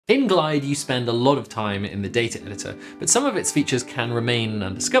In Glide, you spend a lot of time in the data editor, but some of its features can remain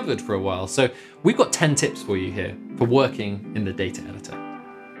undiscovered for a while, so we've got 10 tips for you here for working in the data editor.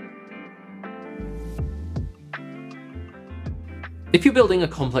 If you're building a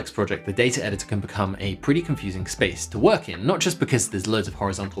complex project, the data editor can become a pretty confusing space to work in, not just because there's loads of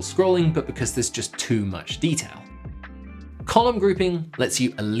horizontal scrolling, but because there's just too much detail. Column grouping lets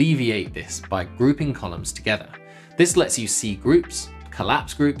you alleviate this by grouping columns together. This lets you see groups,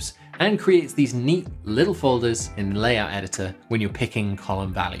 collapse groups, and creates these neat little folders in the layout editor when you're picking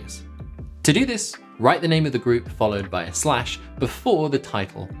column values. To do this, write the name of the group followed by a slash before the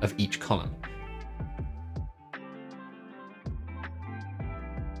title of each column.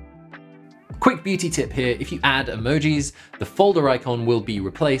 Quick beauty tip here, if you add emojis, the folder icon will be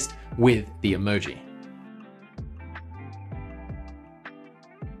replaced with the emoji.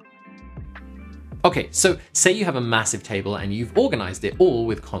 Okay, so say you have a massive table and you've organized it all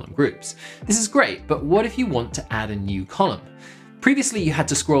with column groups. This is great, but what if you want to add a new column? Previously, you had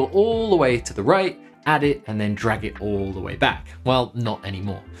to scroll all the way to the right, add it, and then drag it all the way back. Well, not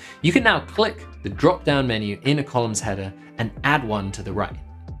anymore. You can now click the drop-down menu in a column's header and add one to the right.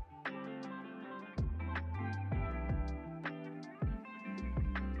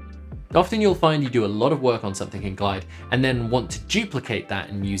 Often you'll find you do a lot of work on something in Glide and then want to duplicate that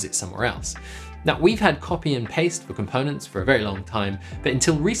and use it somewhere else. Now, we've had copy and paste for components for a very long time, but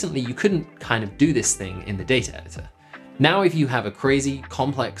until recently you couldn't kind of do this thing in the data editor. Now, if you have a crazy,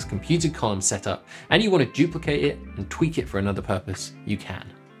 complex computed column set up and you want to duplicate it and tweak it for another purpose, you can.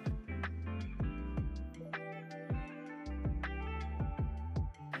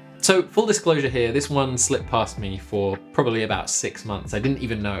 So full disclosure here, this one slipped past me for probably about 6 months. I didn't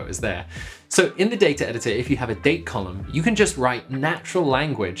even know it was there. So in the data editor, if you have a date column, you can just write natural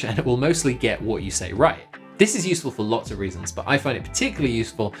language and it will mostly get what you say right. This is useful for lots of reasons, but I find it particularly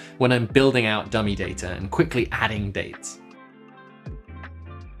useful when I'm building out dummy data and quickly adding dates.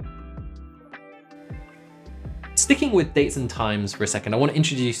 Sticking with dates and times for a second, I want to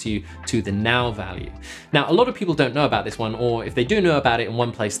introduce you to the now value. Now, a lot of people don't know about this one, or if they do know about it in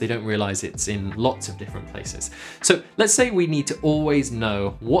one place, they don't realize it's in lots of different places. So let's say we need to always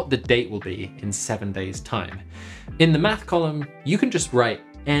know what the date will be in 7 days' time. In the math column, you can just write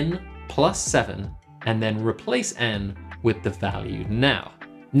n plus 7 and then replace n with the value now.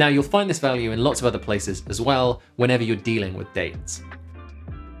 Now, you'll find this value in lots of other places as well whenever you're dealing with dates.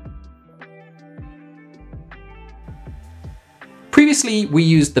 Previously, we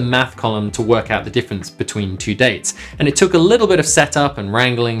used the math column to work out the difference between two dates, and it took a little bit of setup and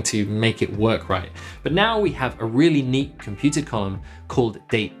wrangling to make it work right. But now we have a really neat computed column called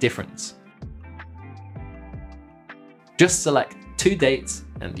date difference. Just select two dates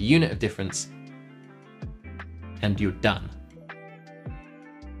and the unit of difference, and you're done.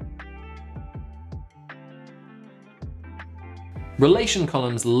 Relation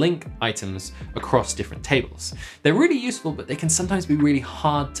columns link items across different tables. They're really useful, but they can sometimes be really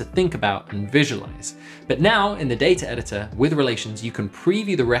hard to think about and visualize. But now in the data editor with relations, you can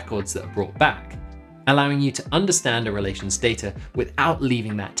preview the records that are brought back, allowing you to understand a relation's data without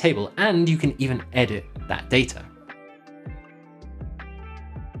leaving that table, and you can even edit that data.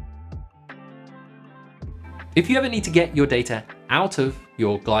 If you ever need to get your data out of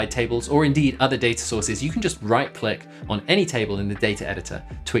your Glide tables or indeed other data sources, you can just right-click on any table in the data editor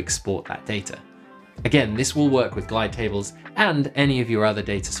to export that data. Again, this will work with Glide tables and any of your other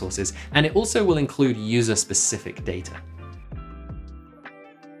data sources, and it also will include user-specific data.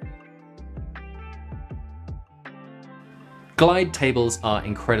 Glide tables are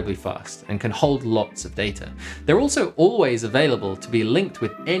incredibly fast and can hold lots of data. They're also always available to be linked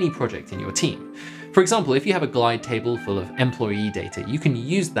with any project in your team. For example, if you have a Glide table full of employee data, you can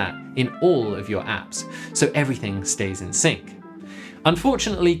use that in all of your apps, so everything stays in sync.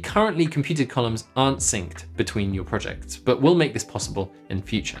 Unfortunately, currently computed columns aren't synced between your projects, but we'll make this possible in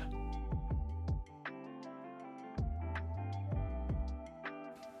future.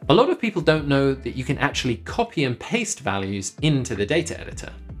 A lot of people don't know that you can actually copy and paste values into the data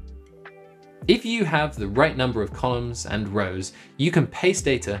editor. If you have the right number of columns and rows, you can paste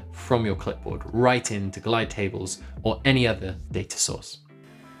data from your clipboard right into Glide tables or any other data source.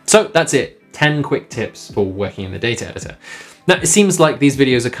 So that's it, 10 quick tips for working in the data editor. Now, it seems like these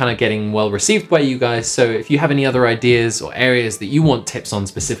videos are kind of getting well received by you guys, so if you have any other ideas or areas that you want tips on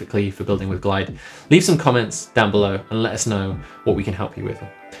specifically for building with Glide, leave some comments down below and let us know what we can help you with.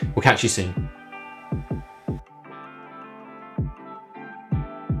 We'll catch you soon.